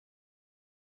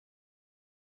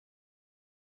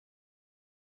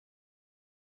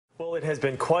Well, it has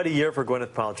been quite a year for Gwyneth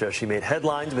Paltrow. She made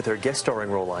headlines with her guest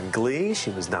starring role on Glee. She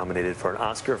was nominated for an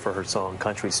Oscar for her song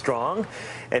Country Strong.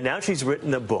 And now she's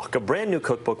written a book, a brand new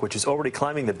cookbook, which is already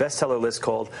climbing the bestseller list,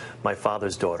 called My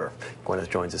Father's Daughter.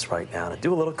 Gwyneth joins us right now to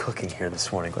do a little cooking here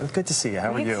this morning. Gwyneth, good to see you.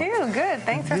 How are you? Me too. Good.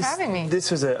 Thanks for having me. This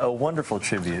was a wonderful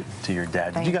tribute to your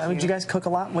dad. Did you guys cook a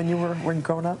lot when you were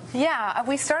growing up? Yeah,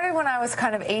 we started when I was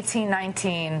kind of 18,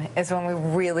 19 is when we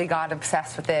really got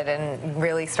obsessed with it and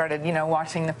really started,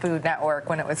 watching the Food Network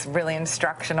when it was really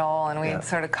instructional, and we'd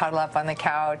sort of cuddle up on the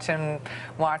couch and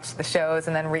watch the shows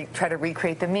and then try to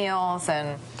recreate the meals,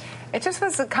 and it just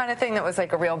was the kind of thing that was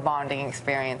like a real bonding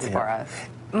experience for us.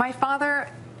 My father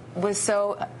was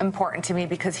so important to me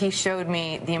because he showed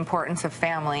me the importance of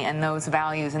family and those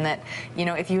values, and that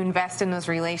if you invest in those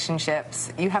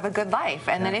relationships, you have a good life,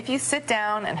 and then if you sit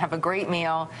down and have a great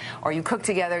meal, or you cook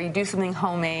together, you do something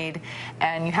homemade,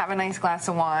 and you have a nice glass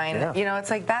of wine, it's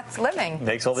like that's living.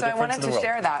 Makes all the difference in the world. So I wanted to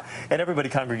share that. And everybody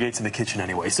congregates in the kitchen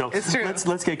anyway, so it's true.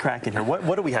 Let's get cracking here.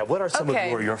 What do we have? What are some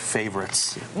of your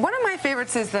favorites? One of my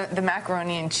favorites is the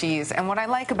macaroni and cheese, and what I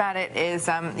like about it is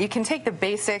you can take the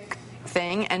basic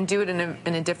thing and do it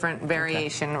in a different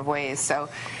variation of ways. So,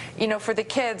 for the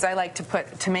kids, I like to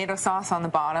put tomato sauce on the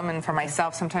bottom, and for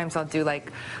myself, sometimes I'll do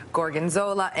like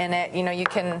gorgonzola in it.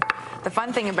 The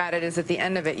fun thing about it is at the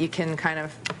end of it, you can kind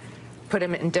of put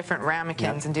them in different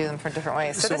ramekins and do them for different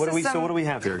ways. So what do we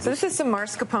have here? So this is some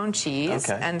mascarpone cheese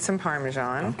and some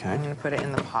Parmesan. Okay. I'm going to put it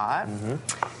in the pot.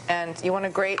 And you want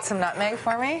to grate some nutmeg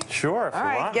for me? Sure. All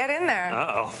right, get in there.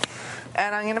 Uh-oh.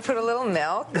 And I'm going to put a little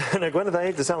milk. Now, Gwyneth, I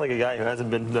hate to sound like a guy who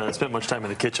hasn't been spent much time in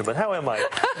the kitchen, but how am I?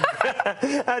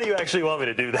 How do you actually want me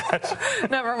to do that?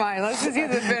 Never mind. Let's just use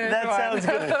the finished one. That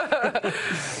sounds good.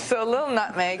 So a little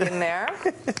nutmeg in there,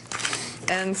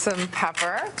 and some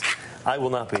pepper. I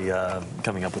will not be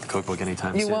coming up with a cookbook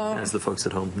anytime soon, as the folks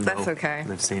at home know. That's okay.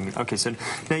 They've seen me. Okay, so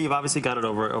now you've obviously got it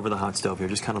over the hot stove here.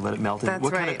 Just kind of let it melt. That's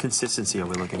what right. kind of consistency are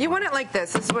we looking for? You want it like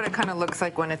this. This is what it kind of looks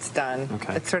like when it's done.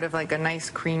 Okay. It's sort of like a nice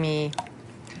creamy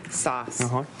sauce.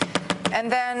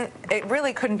 And then it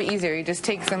really couldn't be easier. You just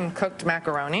take some cooked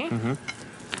macaroni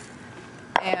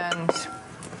and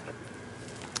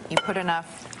you put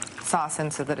enough sauce in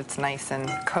so that it's nice and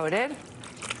coated.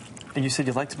 And you said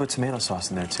you like to put tomato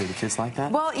sauce in there, too. The kids like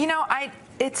that? Well,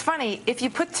 it's funny. If you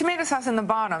put tomato sauce in the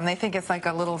bottom, they think it's like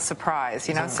a little surprise,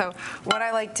 So what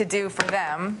I like to do for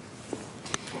them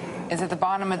is at the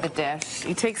bottom of the dish,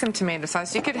 you take some tomato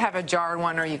sauce. You could have a jarred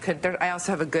one, or you could. I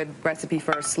also have a good recipe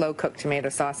for a slow-cooked tomato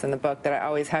sauce in the book that I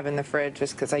always have in the fridge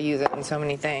just because I use it in so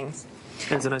many things.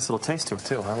 There's a nice little taste to it,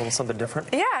 too. A little something different.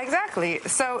 Yeah, exactly.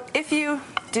 So if you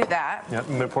do that... Yeah, I'm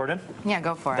going to pour it in? Yeah,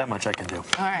 go for it. That much I can do. All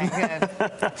right,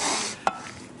 good.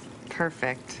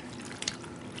 Perfect.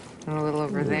 And a little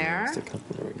over there.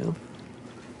 There we go.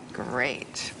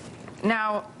 Great.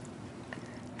 Now,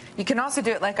 you can also do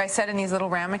it, like I said, in these little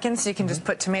ramekins. So you can just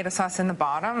put tomato sauce in the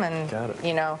bottom and,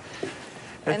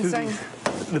 And so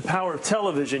the power of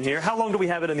television here. How long do we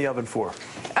have it in the oven for?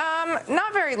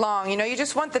 Not very long. You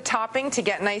just want the topping to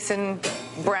get nice and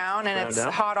brown, and it's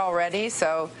hot already,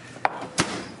 so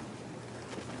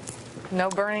no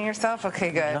burning yourself?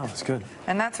 Okay, good. No, it's good.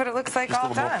 And that's what it looks like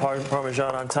all done. Just a little more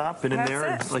Parmesan on top and in there.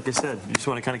 And like I said, you just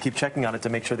want to kind of keep checking on it to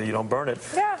make sure that you don't burn it.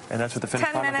 Yeah. And that's what the finished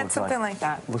 10 minutes, something like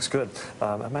that. Looks good.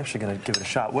 I'm actually going to give it a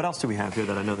shot. What else do we have here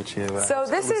that I know that you so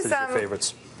this is your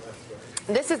favorites?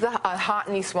 This is a hot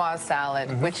niçoise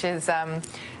salad, which is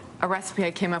a recipe I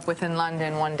came up with in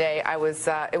London one day. It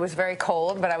was very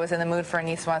cold, but I was in the mood for a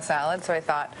niçoise salad, so I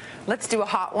thought, let's do a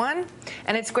hot one.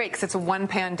 And it's great because it's a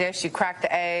one-pan dish. You crack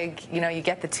the egg, you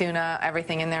get the tuna,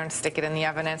 everything in there, and stick it in the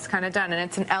oven, and it's kind of done. And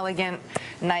it's an elegant,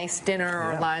 nice dinner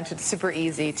or lunch. It's super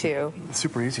easy, too.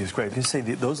 Super easy is great. You say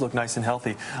those look nice and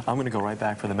healthy. I'm going to go right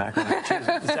back for the macaroni and cheese.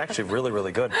 It's actually really,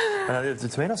 really good. The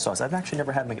tomato sauce. I've actually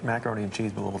never had macaroni and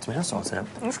cheese with a little tomato sauce in it.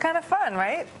 It's kind of fun,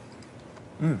 right?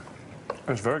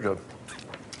 It's very good.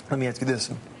 Let me ask you this.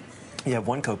 You have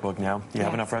one cookbook now. Do you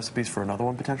have enough recipes for another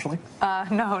one, potentially?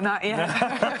 No, not yet.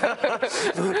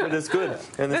 But it's good.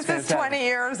 And this is 20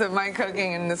 years of my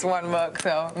cooking in this one book,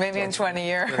 so maybe in 20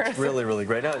 years. It's really, really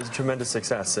great. It's a tremendous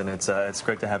success, and it's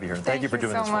great to have you here. Thank you for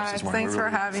doing this for us this morning. Thanks for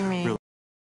having me.